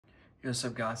Yo, what's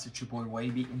up guys, it's your boy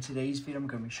Wavy. In today's video, I'm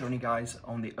going to be showing you guys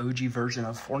on the OG version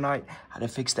of Fortnite how to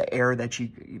fix the error that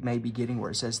you may be getting where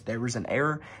it says there was an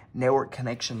error, network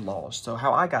connection lost. So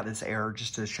how I got this error,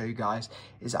 just to show you guys,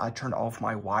 is I turned off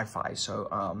my Wi-Fi.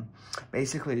 So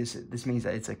basically this means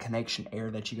that it's a connection error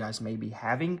that you guys may be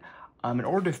having. In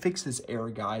order to fix this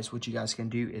error, guys, what you guys can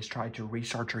do is try to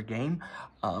restart your game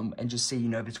and just see,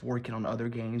 if it's working on other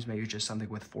games. Maybe just something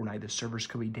with Fortnite, the servers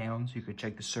could be down, so you could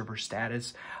check the server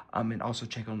status and also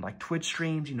check on like Twitch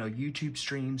streams, YouTube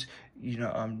streams,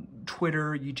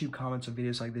 Twitter, YouTube comments on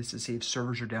videos like this to see if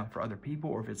servers are down for other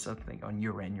people or if it's something on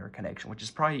your end, your connection, which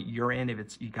is probably your end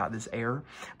if you got this error,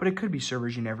 but it could be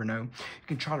servers, you never know. You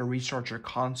can try to restart your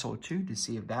console too to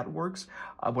see if that works.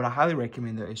 What I highly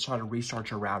recommend though is try to restart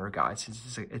your router, guys.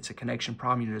 Since it's a connection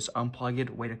problem, you just unplug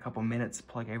it, wait a couple minutes,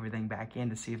 plug everything back in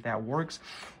to see if that works.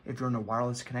 If you're in a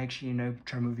wireless connection,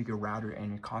 try to move your router and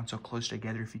your console close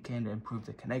together if you can to improve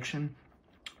the connection.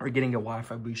 Or getting a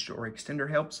Wi-Fi booster or extender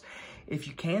helps. If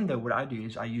you can, though, what I do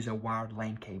is I use a wired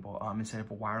LAN cable instead of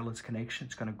a wireless connection.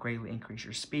 It's going to greatly increase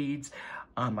your speeds,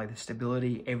 like the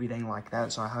stability, everything like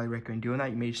that. So I highly recommend doing that.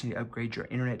 You may just need to upgrade your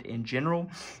internet in general.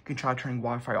 You can try turning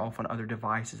Wi-Fi off on other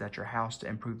devices at your house to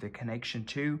improve the connection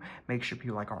too. Make sure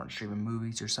people aren't streaming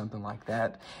movies or something like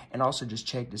that. And also just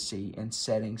check to see in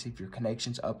settings if your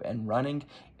connection's up and running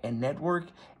in network.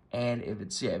 And if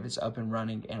it's up and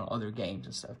running in other games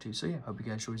and stuff too. So yeah, hope you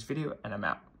guys enjoyed this video and I'm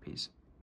out. Peace.